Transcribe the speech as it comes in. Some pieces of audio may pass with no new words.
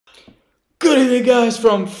Good evening, guys,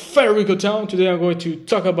 from Federico Town. Today I'm going to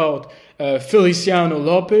talk about Feliciano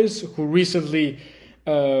Lopez, who recently,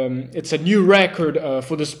 it's a new record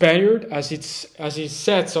for the Spaniard as he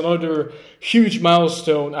sets another huge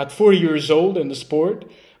milestone at 40 years old in the sport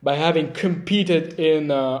by having competed in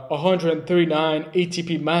 139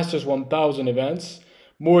 ATP Masters 1000 events,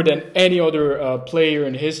 more than any other player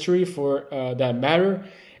in history for that matter.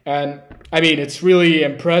 And I mean, it's really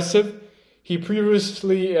impressive. He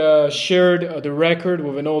previously shared the record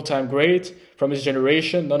with an all-time great from his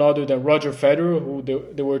generation, none other than Roger Federer, who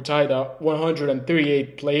they were tied at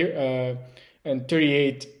 138 player and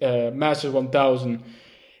 38 Masters 1000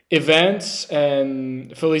 events.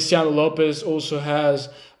 And Feliciano Lopez also has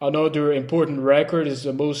another important record: is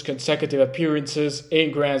the most consecutive appearances in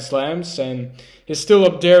Grand Slams, and he's still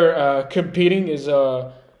up there competing. Is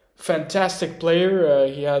a fantastic player.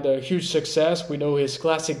 He had a huge success. We know his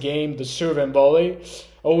classic game, the serve and volley.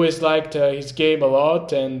 Always liked his game a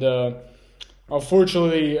lot, and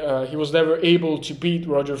unfortunately he was never able to beat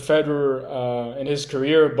Roger Federer in his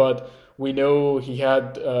career, but we know he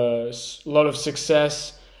had a lot of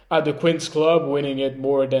success at the Queen's Club, winning it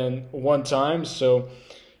more than one time. So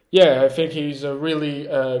yeah, I think he's a really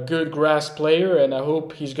good grass player, and I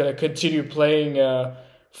hope he's going to continue playing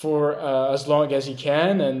for as long as he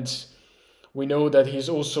can. And we know that he's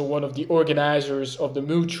also one of the organizers of the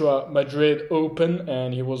Mutua Madrid Open,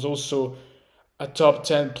 and he was also a top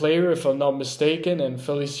 10 player, if I'm not mistaken. And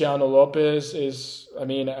Feliciano Lopez is, I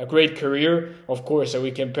mean, a great career. Of course,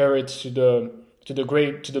 we compare it to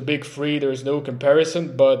the big three. There's no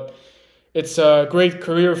comparison, but it's a great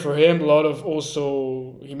career for him. He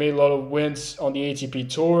made a lot of wins on the ATP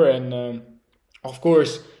Tour, and of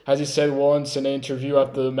course, as he said once in an interview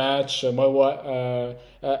after the match, my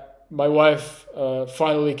wife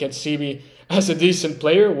finally can see me as a decent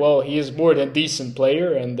player. Well, he is more than decent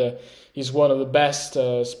player, and he's one of the best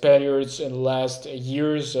Spaniards in the last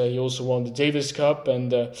years. He also won the Davis Cup,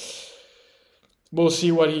 and we'll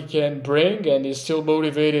see what he can bring. And he's still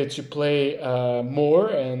motivated to play more,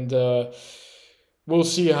 and we'll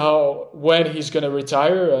see when he's going to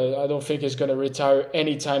retire. I don't think he's going to retire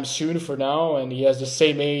anytime soon for now, and he has the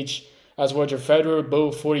same age as Roger Federer,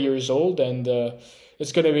 both 40 years old, and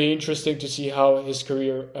it's going to be interesting to see how his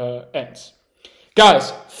career ends.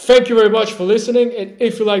 Guys, thank you very much for listening, and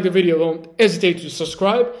if you like the video, don't hesitate to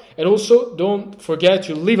subscribe, and also don't forget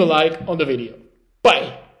to leave a like on the video.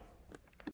 Bye!